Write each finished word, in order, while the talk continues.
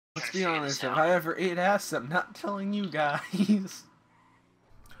Let's be honest, if I ever ate ass, I'm not telling you guys.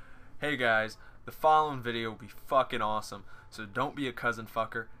 Hey guys, the following video will be fucking awesome, so don't be a cousin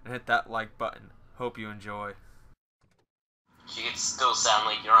fucker and hit that like button. Hope you enjoy. You could still sound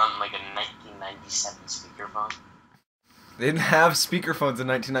like you're on like a 1997 speakerphone. They didn't have speakerphones in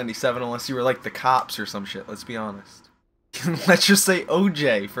 1997 unless you were like the cops or some shit, let's be honest. Let's just say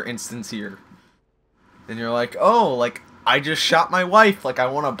OJ, for instance, here. And you're like, oh, like, I just shot my wife, like I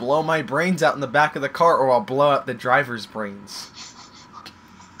want to blow my brains out in the back of the car or I'll blow out the driver's brains.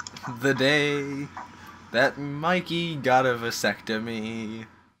 The day that Mikey got a vasectomy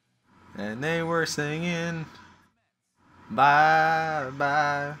and they were singing bye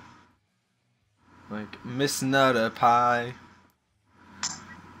bye like Miss Nutter Pie.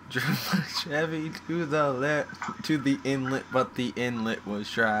 Drove my Chevy to the inlet, but the inlet was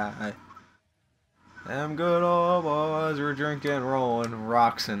dry. Them good old boys were drinking, rolling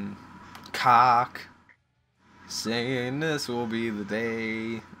rocks and cock, singing this will be the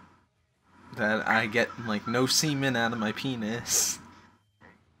day that I get like no semen out of my penis.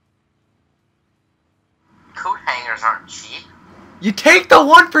 Coat hangers aren't cheap. You take the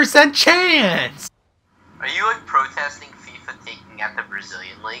 1% chance! Are you like protesting FIFA taking out the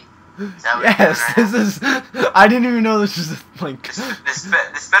Brazilian league? Is that what Yes, you're this doing is. I didn't even know this was like. This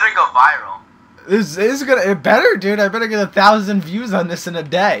better go viral. This is gonna. It better, dude. I better get 1,000 views on this in a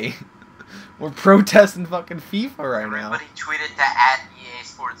day. We're protesting fucking FIFA right now. Everybody tweet it to @EA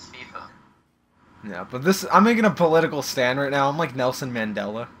Sports FIFA. Yeah, but this. I'm making a political stand right now. I'm like Nelson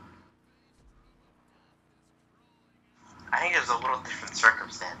Mandela. I think there's a little different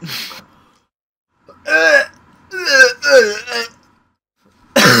circumstances. I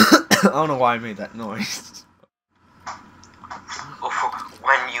don't know why I made that noise.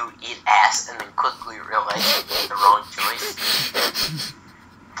 When you eat ass and then quickly realize you made the wrong choice.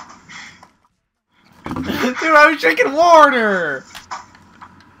 Dude, I was drinking water!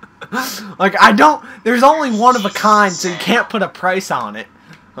 Like, there's only one of a kind, so you can't put a price on it.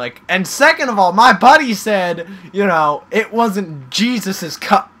 Like, and second of all, my buddy said, you know, it wasn't Jesus's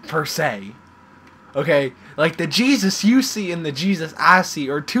cup, per se. Okay? Like, the Jesus you see and the Jesus I see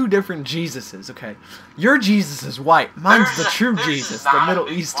are two different Jesuses, okay? Your Jesus is white. Mine's the true Jesus, the Middle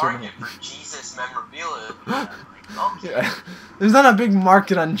Eastern one. Jesus memorabilia. Okay. Yeah. There's not a big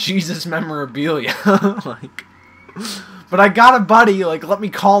market on Jesus memorabilia. Like, but I got a buddy, like, let me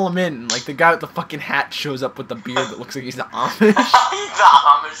call him in. Like, the guy with the fucking hat shows up with the beard that looks like he's the Amish. He's the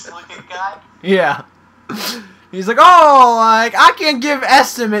Amish looking guy? Yeah. He's like, oh, like, I can't give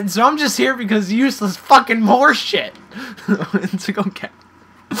estimates, so I'm just here because useless fucking more shit. It's like, okay.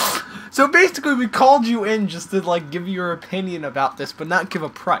 So basically, we called you in just to, like, give your opinion about this, but not give a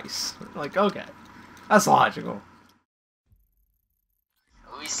price. Like, okay. That's logical.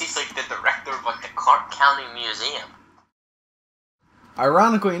 At least he's, like, the director of, like, the Clark County Museum.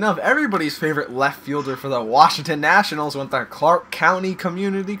 Ironically enough, everybody's favorite left fielder for the Washington Nationals went to Clark County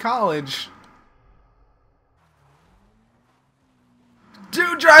Community College.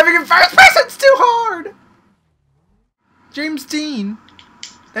 Dude, driving in first person's too hard! James Dean.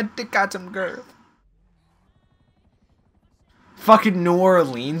 That dick got some girth. Fucking New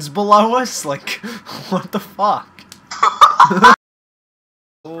Orleans below us? Like, what the fuck?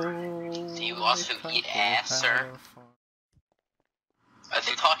 Do you also eat ass, sir? Are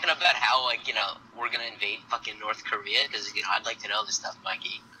they talking about how, like, you know, we're gonna invade fucking North Korea? Because, you know, I'd like to know this stuff,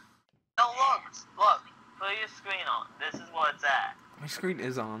 Mikey. No, look, put your screen on. This is what it's at. My screen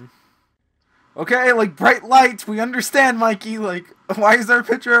is on. Okay, like, bright lights, we understand, Mikey. Like, why is there a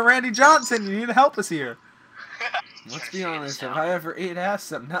picture of Randy Johnson? You need to help us here. Let's be honest, if I ever ate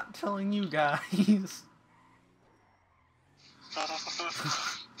ass, I'm not telling you guys.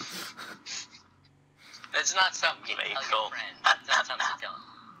 It's not something you tell your friend. It's not something you tell him.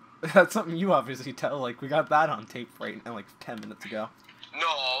 That's something you obviously tell, like, we got that on tape right now, like, 10 minutes ago.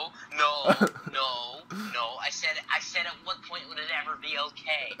 No. I said at what point would it ever be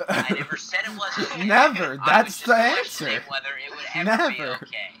okay? I never said it wasn't okay. Never. That's the answer. Whether it would ever be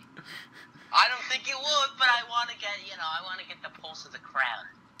okay. I don't think it would, but I want to get, you know, I want to get the pulse of the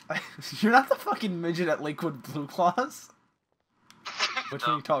crowd. You're not the fucking midget at Lakewood Blue Claws? Which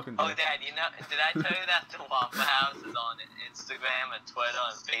one are you talking to? Oh, Dad, you know, did I tell you that the Waffle House is on Instagram and Twitter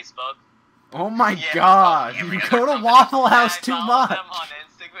and Facebook? Oh my god, you go to Waffle House too much. Them on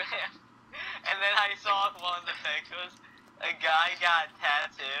Instagram, and then I saw one of the pictures. A guy got a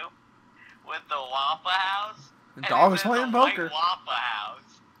tattoo with the Waffle House. The dog was playing poker. Waffle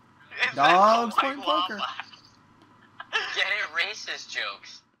House. Dog's playing poker. Get it, racist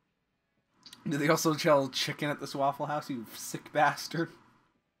jokes. Do they also sell chicken at this Waffle House, you sick bastard?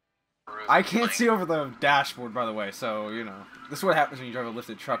 I can't see over the dashboard, by the way, so, you know. This is what happens when you drive a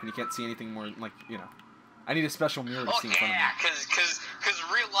lifted truck and you can't see anything more, like, you know. I need a special mirror to see in front of me. Yeah, cause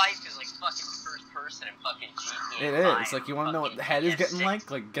real life is like fucking first person and fucking GTA 5. It is. Like, you want to know what the head is getting like?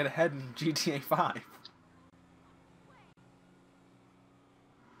 Like, get ahead in GTA 5.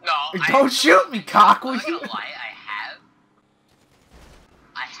 No, don't shoot me, cock! I'm not gonna lie,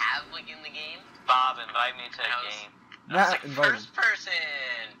 I have, like, in the game. Bob, invite me to a game. Like, first person.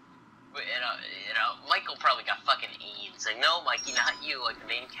 You know, Michael probably got fucking AIDS. Like, no, Mikey, not you. Like, the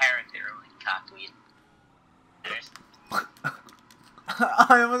main character, like, cockweed.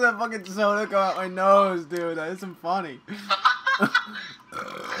 I almost had fucking soda go out my nose, dude. That isn't funny. I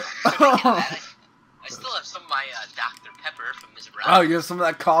still have some of my Dr. Pepper from Ms. Brown. Oh, you have some of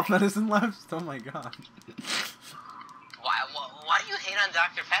that cough medicine left? Oh my god. Why do you hate on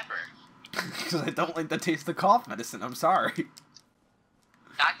Dr. Pepper? Because I don't like the taste of cough medicine. I'm sorry.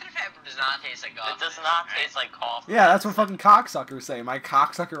 Dr. Pepper does not taste like cough. It does not taste like cough. Yeah, that's what fucking cocksuckers say. My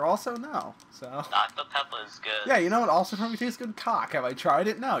cocksucker also? No. So. Dr. Pepper is good. Yeah, you know what also probably tastes good? Cock. Have I tried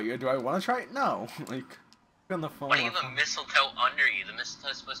it? No. Do I want to try it? No. Like, on the phone. Why do you have a mistletoe under you? The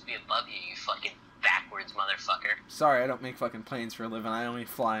mistletoe's supposed to be above you, you fucking backwards motherfucker. Sorry, I don't make fucking planes for a living. I only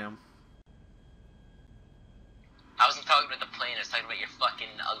fly them. I wasn't talking about the plane. I was talking about your fucking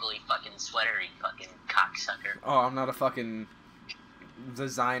ugly fucking sweater, you fucking cocksucker. Oh, I'm not a fucking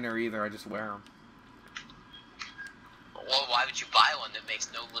designer either. I just wear them. Well, why would you buy one that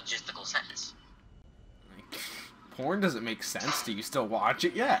makes no logistical sense? Like, porn doesn't make sense. Do you still watch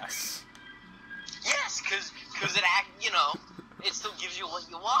it? Yes. Yes, cause it you know, it still gives you what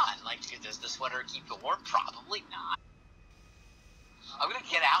you want. Like, does the sweater keep you warm? Probably not. I'm gonna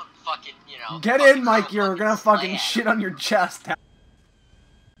get out and fucking, you know. Get in, Mike. You're gonna fucking shit on your chest.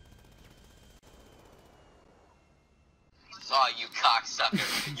 Oh, you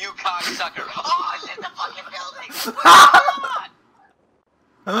cocksucker. You cocksucker. Oh, it's in the fucking building!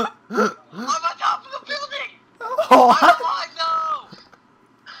 I'm on top of the building! What? I'm on, no!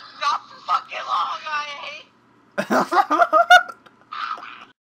 Not for fucking long, I hate!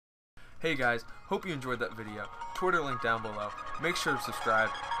 Hey guys, hope you enjoyed that video. Twitter link down below. Make sure to subscribe,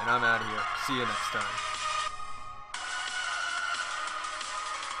 and I'm out of here. See you next time.